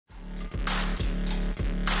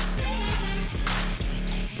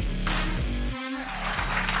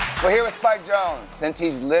We're here with Spike Jonze. Since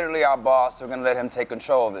he's literally our boss, we're gonna let him take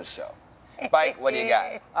control of this show. Spike, what do you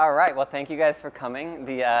got? All right, well, thank you guys for coming.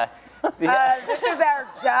 This is our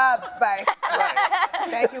job, Spike.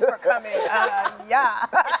 Thank you for coming. Yeah.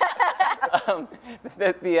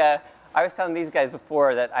 I was telling these guys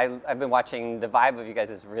before that I've been watching. The vibe of you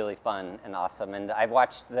guys is really fun and awesome, and I've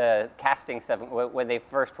watched the casting stuff. When they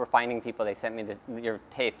first were finding people, they sent me your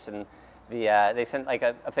tapes, and they sent like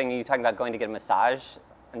a thing you talking about going to get a massage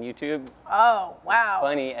on YouTube. Oh, wow.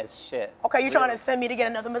 Funny as shit. Okay, you're trying to send me to get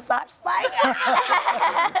another massage, Spike?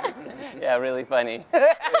 Yeah, really funny.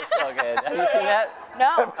 It was so good. Have you seen that?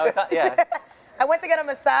 No. Oh, yeah. I went to get a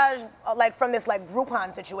massage like from this like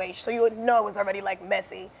Groupon situation, so you would know it was already like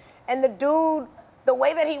messy. And the dude, the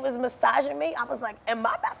way that he was massaging me, I was like, am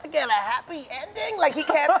I about to get a happy ending? Like he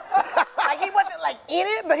kept, like he wasn't like in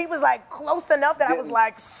it, but he was like close enough that I was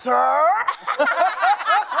like, sir?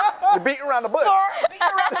 You're beating around the bush. Sir, beating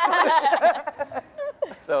around the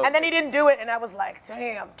bush. So, And then he didn't do it, and I was like,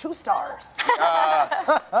 damn, 2 stars. well,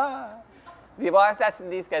 I was asking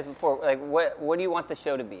these guys before, like, what do you want the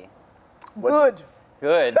show to be? Good.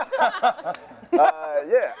 Good.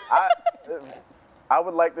 Yeah, I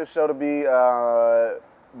would like this show to be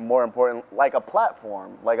more important, like a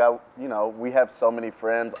platform. Like we have so many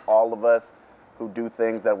friends, all of us, who do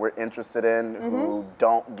things that we're interested in, who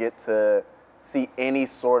don't get to see any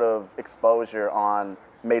sort of exposure on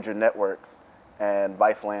major networks. And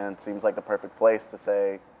VICELAND seems like the perfect place to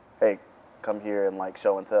say, hey, come here and like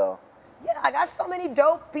show and tell. Yeah, I got so many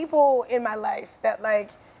dope people in my life that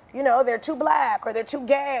like, you know, they're too black or they're too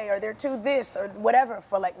gay or they're too this or whatever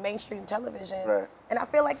for like mainstream television. Right. And I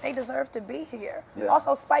feel like they deserve to be here. Yeah.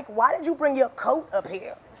 Also, Spike, why did you bring your coat up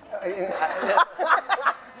here?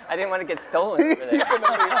 I didn't want to get stolen over there. He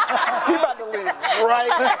about to leave right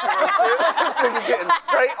now. This nigga getting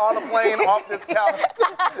straight on the plane off this couch.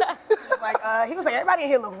 Like, he was like, everybody in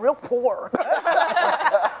here look real poor.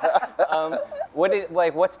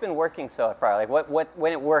 What's been working so far? Like,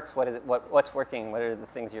 when it works, what's working? What are the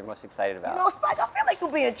things you're most excited about? You know, Spike, I feel like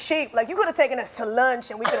you're being cheap. Like, you could have taken us to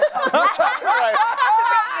lunch and we could have talked. Right. I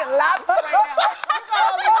should be eating lobster right now. You got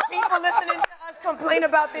all these people listening to us complain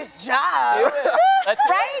about this job.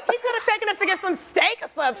 Right? He could have taken us to get some steak or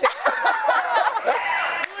something.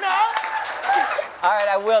 You know? All right,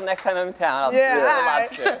 I will next time I'm in town. I'll do a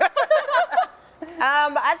lobster.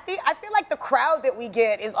 I feel like the crowd that we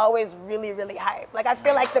get is always really, really hype. Like I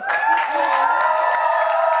feel like the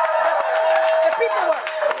people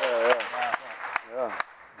work. Yeah.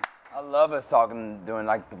 I love us doing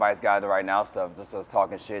like the Vice Guy, the Right Now stuff, just us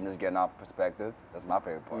talking shit and just getting our perspective. That's my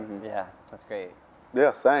favorite part. Yeah, that's great.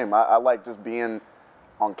 Yeah, same. I like just being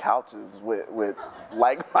on couches with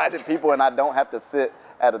like-minded people, and I don't have to sit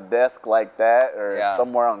at a desk like that or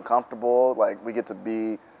somewhere uncomfortable. Like we get to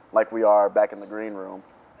be like we are back in the green room.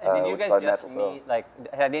 And did you guys just meet, like,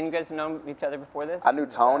 had any of you guys known each other before this? I knew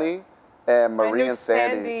Tony and Marie and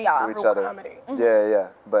Sandy knew each other. Comedy. Yeah.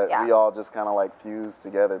 But we all just kind of like fused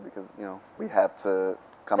together because, you know, we have to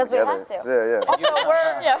come together. Because we have to. Yeah. Also,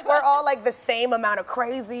 we're all like the same amount of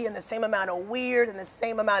crazy and the same amount of weird and the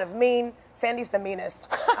same amount of mean. Sandy's the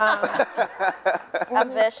meanest.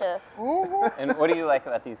 I'm vicious. And what do you like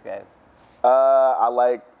about these guys? I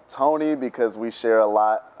like Tony because we share a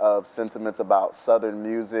lot of sentiments about Southern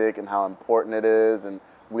music and how important it is, and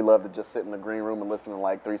we love to just sit in the green room and listen to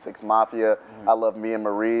like 3 6 Mafia. I love me and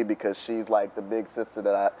Marie because she's like the big sister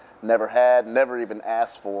that I never had, never even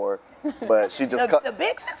asked for, but she just the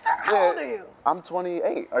big sister? How old are you? I'm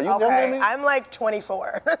 28. Are you younger than me? I'm like 24.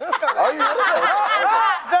 Are you?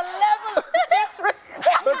 The level of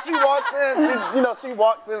disrespect. But she walks in, she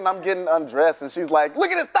walks in and I'm getting undressed and she's like,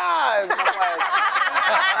 look at his thighs. And I'm like,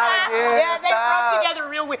 not again. Yeah, they rub together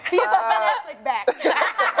real weird. He's a Ben Affleck back.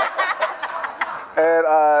 And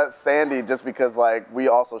Sandy, just because like we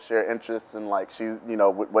also share interests in like she's,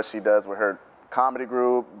 what she does with her comedy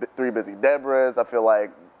group, 3 Busy Debras. I feel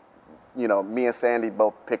like, me and Sandy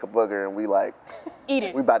both pick a booger and we like eat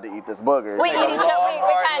it. We about to eat this booger. We eat each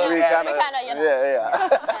other. We kind of, Yeah.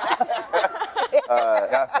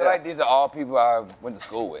 I feel like these are all people I went to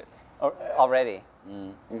school with. Already.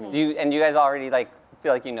 Do you guys already like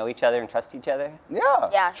feel like you know each other and trust each other?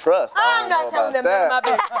 Yeah. Trust. I'm not telling them none of my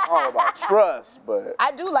business. All about trust, but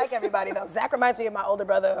I do like everybody though. Zach reminds me of my older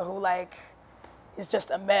brother who like is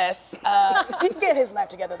just a mess. He's getting his life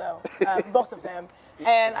together though, both of them.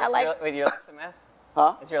 And I like. Wait, your life's a mess?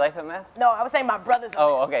 Huh? Is your life a mess? No, I was saying my brother's a mess.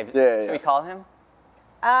 Oh, okay. Yeah. Should we call him?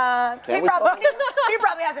 He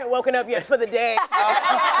probably hasn't woken up yet for the day.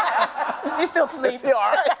 He's still asleep.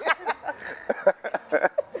 All right.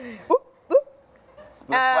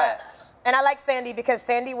 Split splats. And I like Sandy because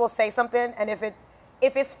Sandy will say something, and if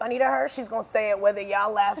it's funny to her, she's gonna say it whether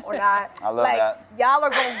y'all laugh or not. I love that. Y'all are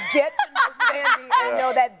gonna get to know Sandy and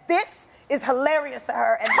know that this is hilarious to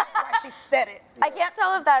her, and that's why she said it. I can't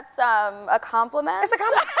tell if that's a compliment. It's a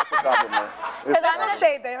compliment. It's a compliment. There's no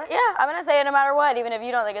shade there. Yeah, I'm gonna say it no matter what, even if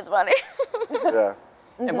you don't think it's funny. Yeah.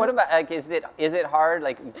 And what about, like, is it hard,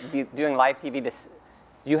 like, doing live TV do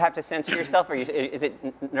you have to censor yourself, or is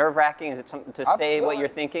it nerve-wracking? Is it something to say what you're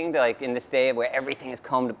thinking, like, in this day where everything is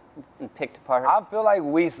combed and picked apart? I feel like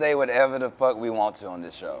we say whatever the fuck we want to on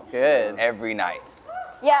this show. Good. Every night.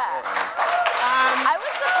 Yeah. I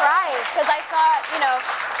was surprised because I thought,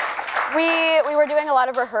 we were doing a lot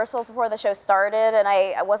of rehearsals before the show started, and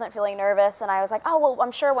I wasn't feeling nervous, and I was like, oh, well,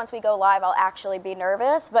 I'm sure once we go live, I'll actually be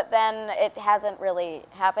nervous, but then it hasn't really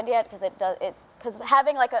happened yet because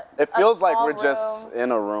having like it feels like small we're room, just in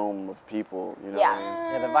a room of people, you know Yeah. what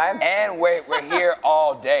I mean? Yeah, the vibe. And we're here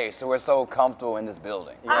all day, so we're so comfortable in this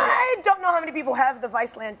building. I don't know how many people have the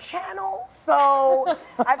VICELAND channel, so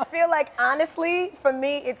I feel like, honestly, for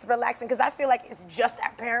me, it's relaxing because I feel like it's just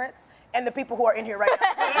our parents and the people who are in here right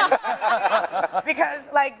now. Because,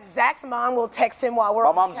 like, Zach's mom will text him while we're My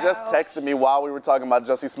on mom the just couch. texted me while we were talking about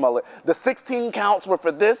Jussie Smollett. The 16 counts were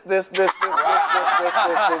for this. My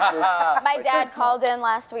dad called in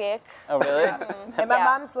last week. Oh, really? And my Yeah.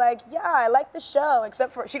 mom's like, yeah, I like the show,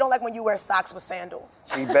 except for she don't like when you wear socks with sandals.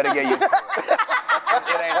 So you better get used to it.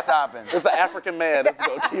 It ain't stopping. It's an African man. It's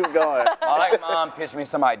gonna keep going. My like mom pitched me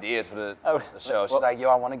some ideas for the show. She's like, yo,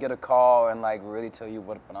 I want to get a call and like really tell you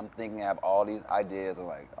what I'm thinking. I have all these ideas. I'm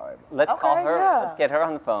like, all right. Let's call Okay, her. yeah. Let's get her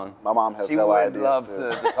on the phone. My mom has She no would idea. love too.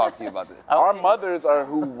 to talk to you about this. Our mothers are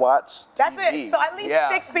who watch That's TV. it. So at least Yeah.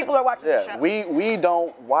 6 people are watching the show. Yeah, we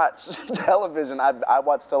don't watch television. I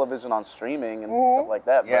watch television on streaming and stuff like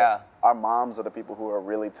that. But Yeah. our moms are the people who are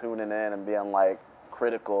really tuning in and being like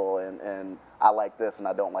critical and I like this and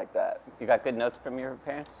I don't like that. You got good notes from your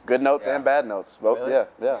parents? Good notes Yeah. and bad notes. Both. Really?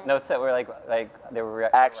 Yeah. Notes that were like they were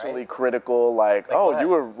Actually right? critical, like Like oh, what? you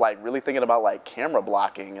were like really thinking about like camera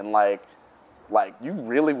blocking and like you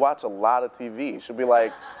really watch a lot of TV. She'll be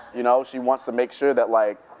like, you know, she wants to make sure that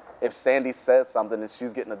like if Sandy says something and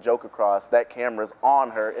she's getting a joke across, that camera's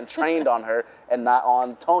on her and trained on her and not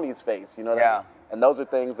on Tony's face. You know what I Yeah. mean? And those are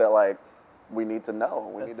things that like we need to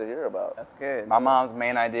know, we need to hear about. That's good. My mom's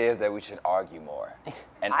main idea is that we should argue more.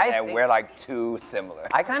 And I think- we're like too similar.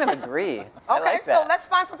 I kind of agree. I Okay, like so that. let's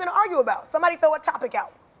find something to argue about. Somebody throw a topic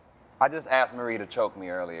out. I just asked Marie to choke me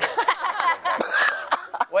earlier.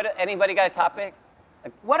 What? Anybody got a topic?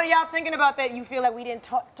 What are y'all thinking about that you feel like we didn't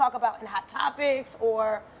talk about in Hot Topics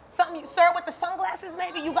or something, sir, with the sunglasses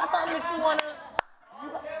maybe? You got something that you wanna?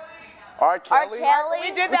 R. Kelly?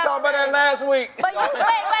 We did We that. talked about that last week. But you,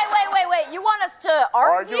 wait. You want us to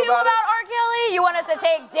argue about about it? R. Kelly? You want us to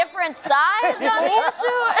take different sides on the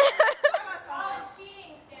issue?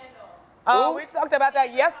 Oh, we talked about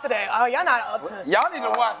that yesterday. Oh, y'all not up to. Y'all need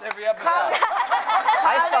to watch every episode.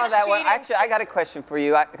 I saw that one. cheating. Actually, I got a question for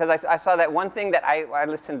you because I saw that one thing that I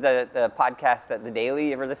listened to the podcast at The Daily.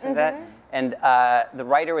 You ever listen to that? And the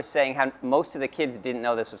writer was saying how most of the kids didn't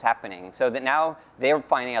know this was happening. So that now they're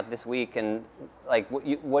finding out this week. And like, what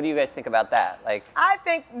do you guys think about that? Like, I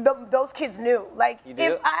think those kids knew. Like, You do?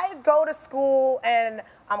 if I go to school and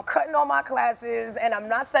I'm cutting all my classes and I'm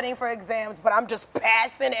not studying for exams, but I'm just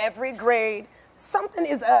passing every grade, something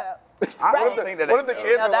is up. I don't Right? think that. What if the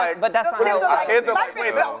kids no, were like, but that's The not kids how. are like, kids are life like,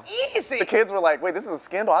 is wait, so easy. the kids were like, wait, this is a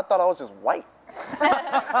scandal? I thought I was just white.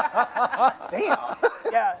 Damn.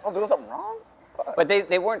 Yeah. I was doing something wrong? But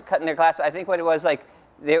they weren't cutting their classes. I think what it was like,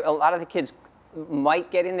 a lot of the kids might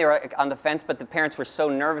get in there on the fence, but the parents were so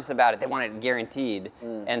nervous about it, they wanted it guaranteed.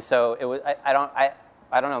 And so it was.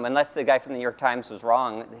 I don't know. Unless the guy from the New York Times was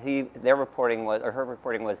wrong, her reporting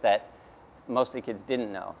was that most of the kids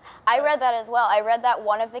didn't know. I read that as well. I read that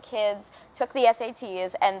one of the kids took the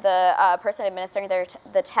SATs and the person administering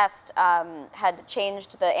the test had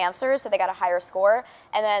changed the answers, so they got a higher score.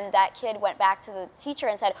 And then that kid went back to the teacher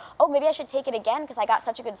and said, oh, maybe I should take it again because I got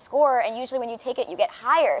such a good score. And usually when you take it, you get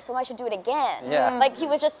higher, so I should do it again. Yeah. Like he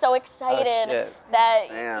was just so excited shit. that,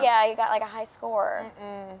 Damn. yeah, he got like a high score.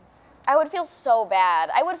 I would feel so bad.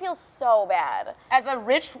 I would feel so bad. As a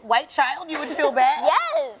rich white child, you would feel bad?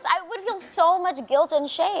 Yes, I would feel so much guilt and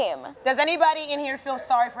shame. Does anybody in here feel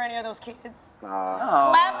sorry for any of those kids? Nah.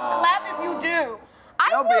 Clap if you do. I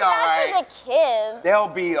They'll feel be all bad right. for the kids, They'll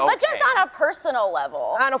be okay. but just on a personal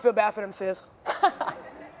level. I don't feel bad for them, sis.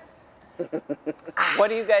 What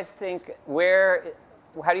do you guys think? Where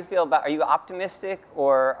how do you feel about, are you optimistic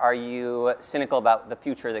or are you cynical about the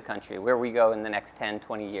future of the country, where we go in the next 10,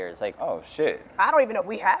 20 years? Like, oh, shit. I don't even know if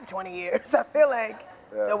we have 20 years. I feel like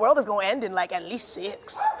the world is going to end in like at least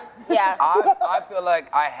 6. Yeah. I feel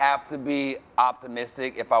like I have to be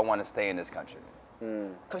optimistic if I want to stay in this country.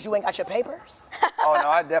 Because you ain't got your papers? Oh, no,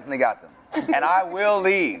 I definitely got them. And I will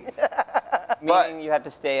leave. meaning you have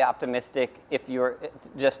to stay optimistic if you're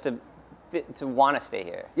just to want to stay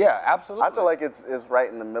here. Yeah, absolutely. I feel like it's right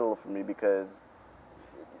in the middle for me because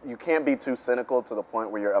you can't be too cynical to the point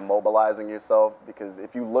where you're immobilizing yourself, because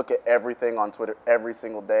if you look at everything on Twitter every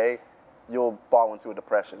single day, you'll fall into a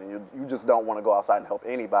depression and you just don't want to go outside and help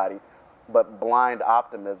anybody. But blind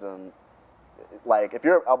optimism, like if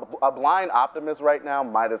you're a blind optimist right now,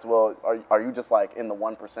 might as well, are you just like in the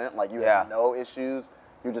 1%? Like you have no issues,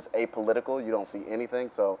 you're just apolitical, you don't see anything,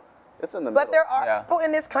 so it's in the middle. But there are people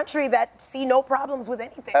in this country that see no problems with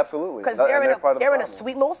anything. Absolutely. Because they're in a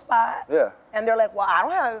sweet little spot. Yeah. And they're like, well, I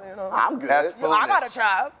don't have, I'm good. That's I got a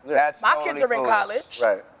job. That's My totally kids are in foolish. college.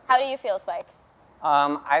 Right. How do you feel, Spike?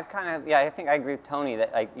 I think I agree with Tony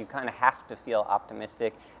that like you kind of have to feel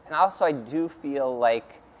optimistic, and also I do feel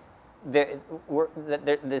like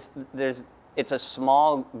it's a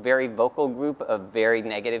small, very vocal group of very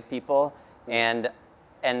negative people, and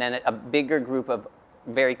then a bigger group of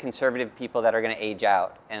very conservative people that are going to age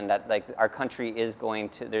out, and that like our country is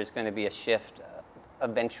there's going to be a shift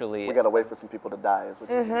eventually. We got to wait for some people to die, is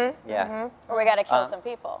what you mean. Yeah. Or we got to kill some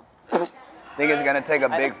people. I think it's going to take a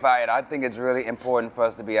big fight. I think it's really important for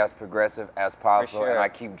us to be as progressive as possible, and I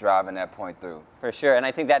keep driving that point through. For sure, and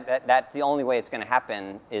I think that's the only way it's going to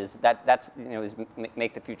happen is is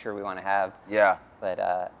make the future we want to have. Yeah. But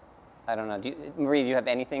I don't know. Marie, do you have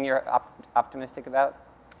anything you're optimistic about?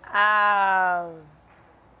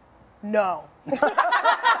 No.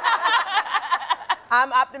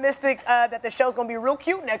 I'm optimistic that the show's gonna be real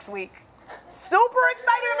cute next week. Super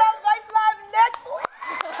excited about VICELAND next